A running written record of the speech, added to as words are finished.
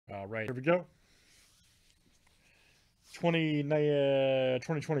All right, here we go.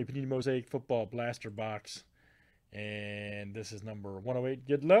 2020 Panini Mosaic Football Blaster Box. And this is number 108.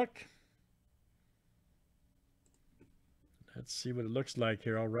 Good luck. Let's see what it looks like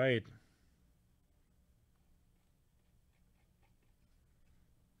here. All right.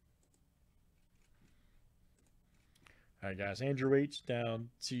 All right, guys. Andrew H. down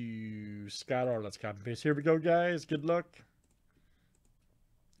to Scott R. Let's copy and paste. Here we go, guys. Good luck.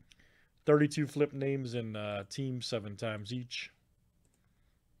 32 flip names in team 7 times each.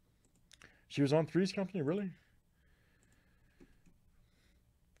 She was on Three's Company, really?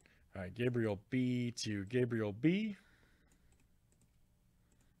 All right, Gabriel B to Gabriel B.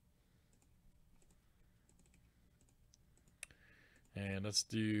 And let's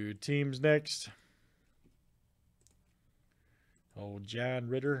do teams next. Old John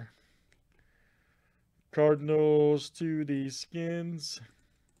Ritter. Cardinals to the Skins.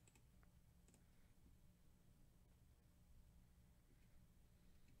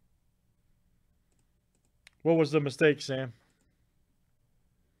 What was the mistake, Sam?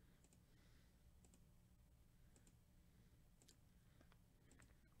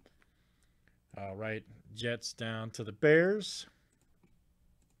 All right, Jets down to the Bears.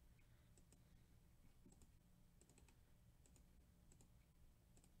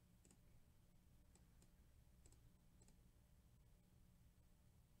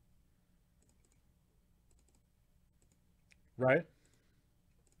 Right.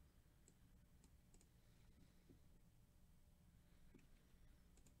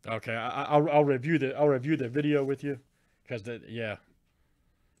 Okay, I'll review the video with you,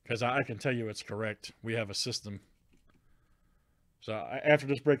 because I can tell you it's correct. We have a system. So after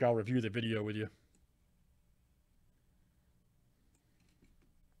this break, I'll review the video with you.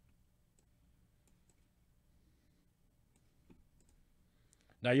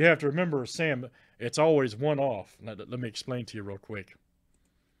 Now you have to remember, Sam, it's always one off. Let me explain to you real quick.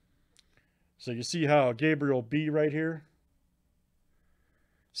 So you see how Gabriel B right here?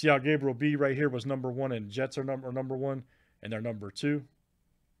 See how Gabriel B right here was number 1 and Jets are number 1 and they're number 2?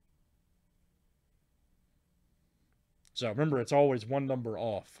 So remember, it's always one number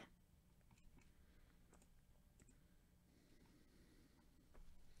off.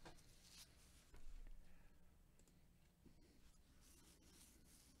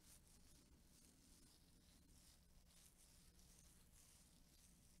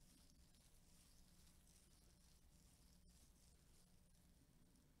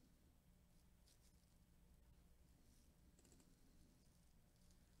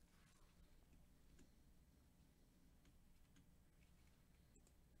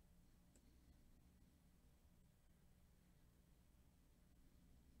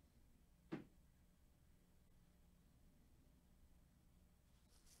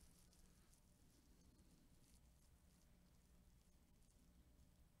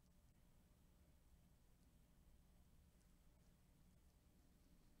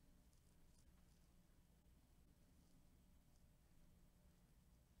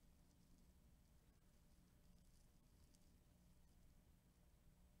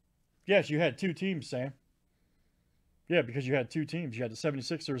 Yes, you had 2 teams, Sam. Yeah, because you had 2 teams. You had the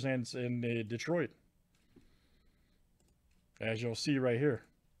 76ers and the Detroit. As you'll see right here.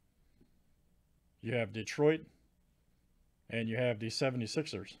 You have Detroit and you have the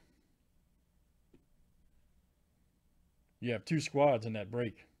 76ers. You have 2 squads in that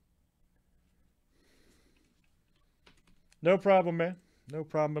break. No problem, man. No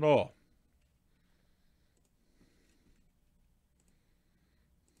problem at all.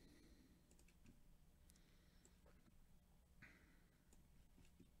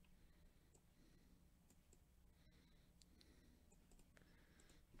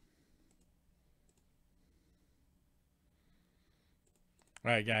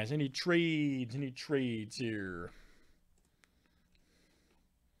 All right, guys. Any trades? Any trades here?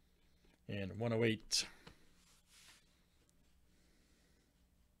 And 108.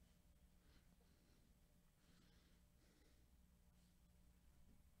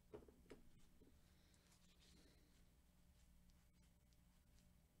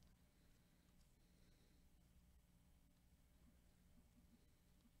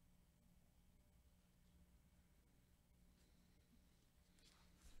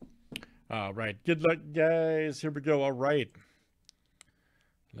 All right. Good luck, guys. Here we go. All right.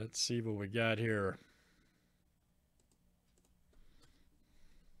 Let's see what we got here.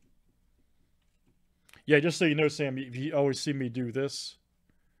 Yeah, just so you know, Sam, if you always see me do this,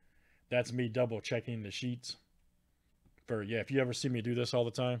 that's me double checking the sheets. If you ever see me do this all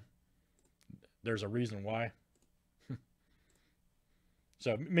the time, there's a reason why.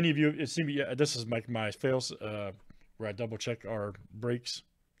 So many of you, it seems this is my fails where I double check our breaks.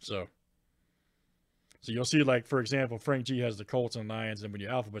 So you'll see, like, for example, Frank G has the Colts and Lions, and when you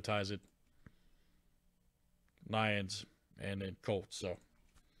alphabetize it, Lions and then Colts. So,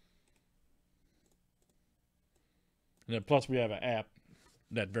 and then plus we have an app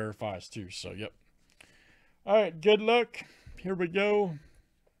that verifies too. So, yep. All right, good luck. Here we go.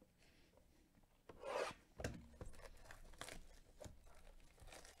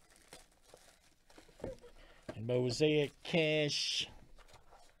 And Mosaic Cash.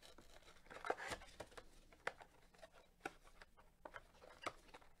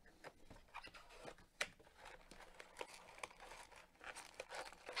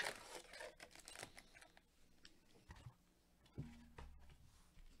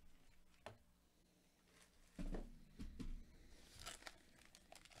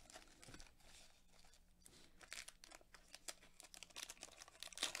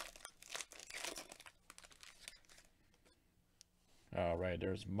 All right,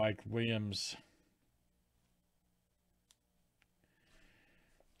 there's Mike Williams,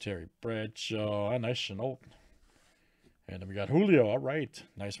 Terry Bradshaw, nice Chenault. And then we got Julio. All right,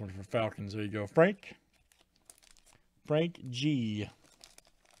 nice one for Falcons. There you go, Frank G.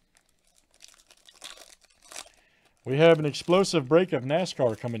 We have an explosive break of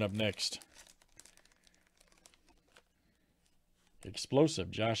NASCAR coming up next.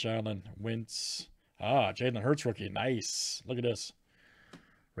 Explosive, Josh Allen, Wentz. Jalen Hurts rookie, nice. Look at this.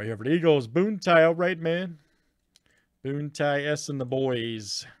 Right here for the Eagles, Boontie, all right, man. Boontie S and the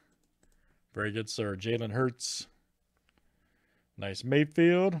boys. Very good, sir. Jalen Hurts. Nice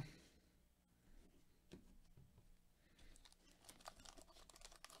Mayfield.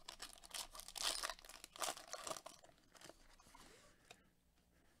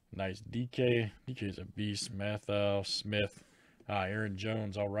 Nice DK. DK's a beast. Mathau Smith. Aaron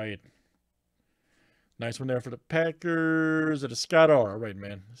Jones, all right. Nice one there for the Packers. At a Scott R. All right,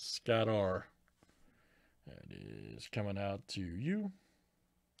 man. Scott R. That is coming out to you.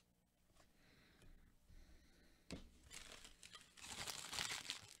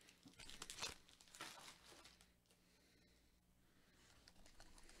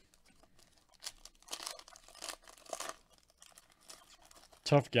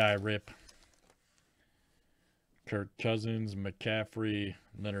 Tough guy rip. Kirk Cousins, McCaffrey,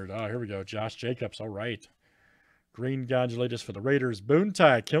 Leonard. Here we go. Josh Jacobs. All right. Green Gondolatus for the Raiders.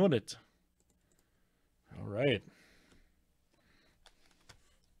 Boontie killing it. All right.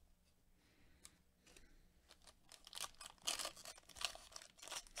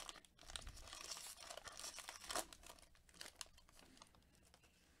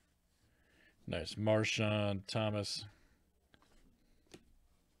 Nice. Marshawn Thomas.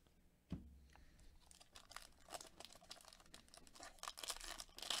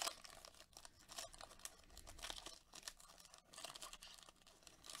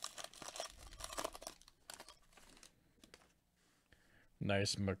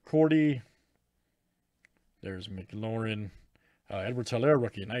 Nice McCourty. There's McLaurin. Edward Teller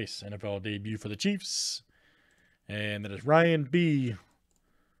rookie. Nice NFL debut for the Chiefs. And that is Ryan B.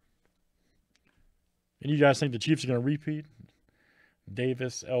 And you guys think the Chiefs are going to repeat?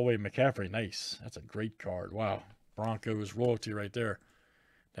 Davis, Elway, McCaffrey. Nice. That's a great card. Wow. Broncos royalty right there.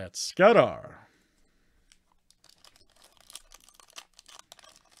 That's Scudar.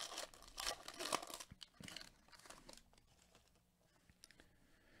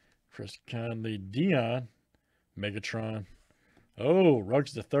 Chris Conley, Dion, Megatron. Oh,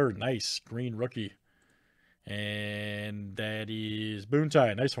 Ruggs the third. Nice. Green rookie. And that is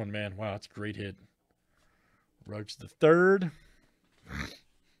Boontie. Nice one, man. Wow, that's a great hit. Ruggs the third.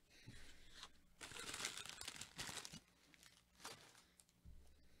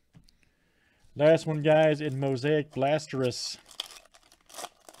 Last one, guys, in Mosaic Blasterous.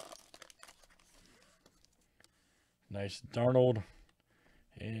 Nice Darnold.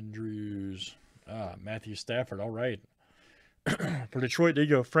 Andrews. Matthew Stafford. All right. For Detroit, there you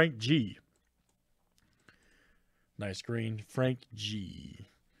go. Frank G. Nice green. Frank G.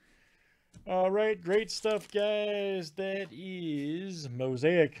 All right. Great stuff, guys. That is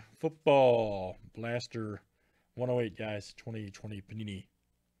Mosaic Football Blaster 108, guys. 2020 Panini.